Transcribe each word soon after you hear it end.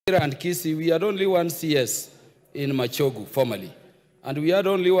and Kisii, we had only one CS in Machogu, formerly. And we had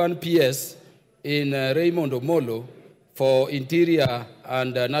only one PS in Raymond Omolo for Interior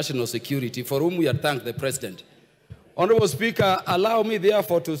and National Security, for whom we had thanked the President. Honorable Speaker, allow me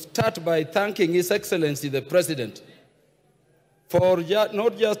therefore to start by thanking His Excellency the President for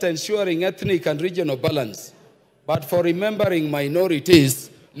not just ensuring ethnic and regional balance, but for remembering minorities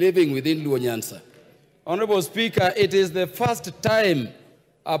living within Luo Nyanza. Honorable Speaker, it is the first time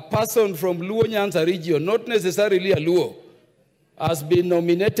a person from Luo Nyanza region, not necessarily a Luo, has been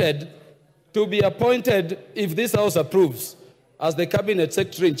nominated to be appointed, if this House approves, as the Cabinet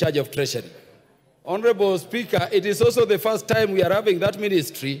Secretary in charge of Treasury. Honorable Speaker, it is also the first time we are having that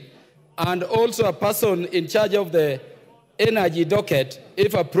ministry and also a person in charge of the energy docket,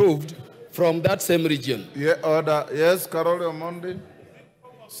 if approved, from that same region. Yeah, order. Yes, Caroli Omondi.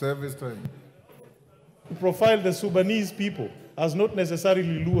 Service time. To profile the Sudanese people as not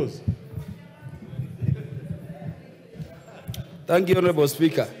necessarily Luos. Thank you, Honorable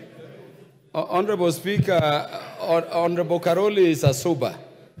Speaker. Honorable Speaker, Honorable Caroli is a Suba,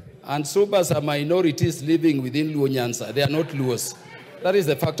 and Subas are minorities living within Luo Nyanza. They are not Luos. That is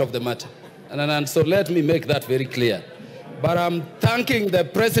the fact of the matter. And so let me make that very clear. But I'm thanking the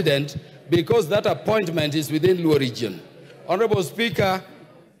President because that appointment is within Luo region. Honorable Speaker,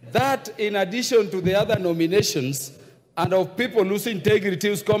 that in addition to the other nominations and of people whose integrity,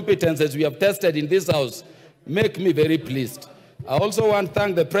 whose competences we have tested in this House, make me very pleased. I also want to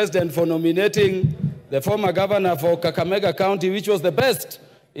thank the President for nominating the former governor for Kakamega County, which was the best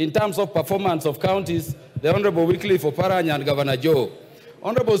in terms of performance of counties, the Honorable Wycliffe Oparanya and Governor Joe.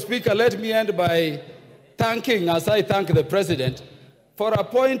 Honorable Speaker, let me end by thanking, as I thank the President, for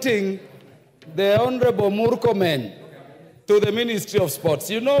appointing the Honorable Murkomen to the Ministry of Sports.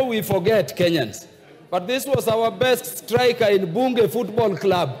 You know, we forget Kenyans, but this was our best striker in Bunge Football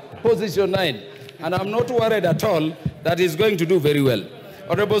Club, position 9. And I'm not worried at all that he's going to do very well.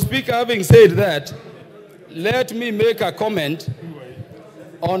 Honorable Speaker, having said that, let me make a comment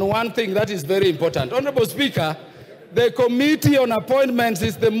on one thing that is very important. Honorable Speaker, the Committee on Appointments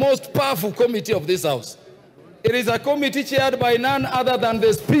is the most powerful committee of this House. It is a committee chaired by none other than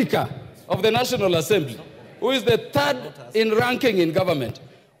the Speaker of the National Assembly, who is the third in ranking in government.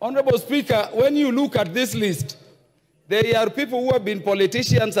 Honorable Speaker, when you look at this list, there are people who have been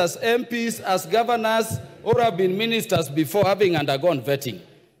politicians as MPs, as governors, or have been ministers before having undergone vetting,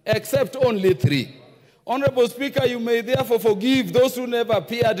 except only 3. Honorable Speaker, you may therefore forgive those who never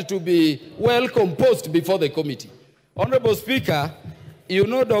appeared to be well composed before the committee. Honorable Speaker, you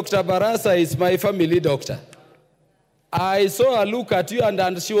know Dr. Barasa is my family doctor. I saw her look at you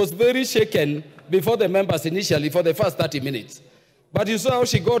and she was very shaken before the members initially for the first 30 minutes. But you saw how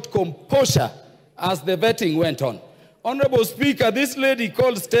she got composure as the vetting went on. Honorable Speaker, this lady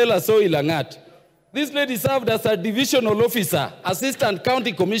called Stella Soilangat. This lady served as a divisional officer, assistant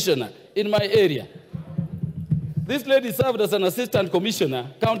county commissioner in my area. This lady served as an assistant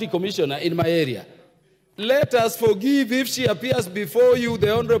commissioner, county commissioner in my area. Let us forgive if she appears before you,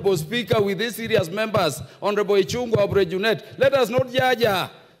 the Honorable Speaker, with these serious members, Honorable Ichungu Abrejunet. Let us not judge her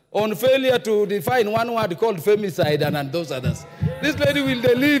on failure to define one word called femicide and those others. This lady will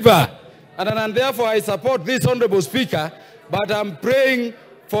deliver. And therefore, I support this, Honorable Speaker, but I'm praying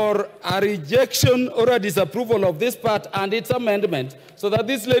for a rejection or a disapproval of this part and its amendment so that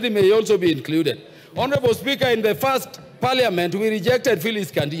this lady may also be included. Honorable Speaker, in the first parliament, we rejected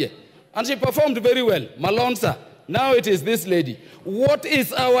Phyllis Kandie, and she performed very well, Malonza. Now it is this lady. What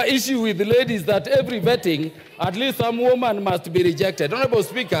is our issue with the ladies that every vetting, at least some woman must be rejected? Honorable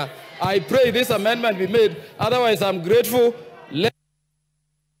Speaker, I pray this amendment be made. Otherwise, I'm grateful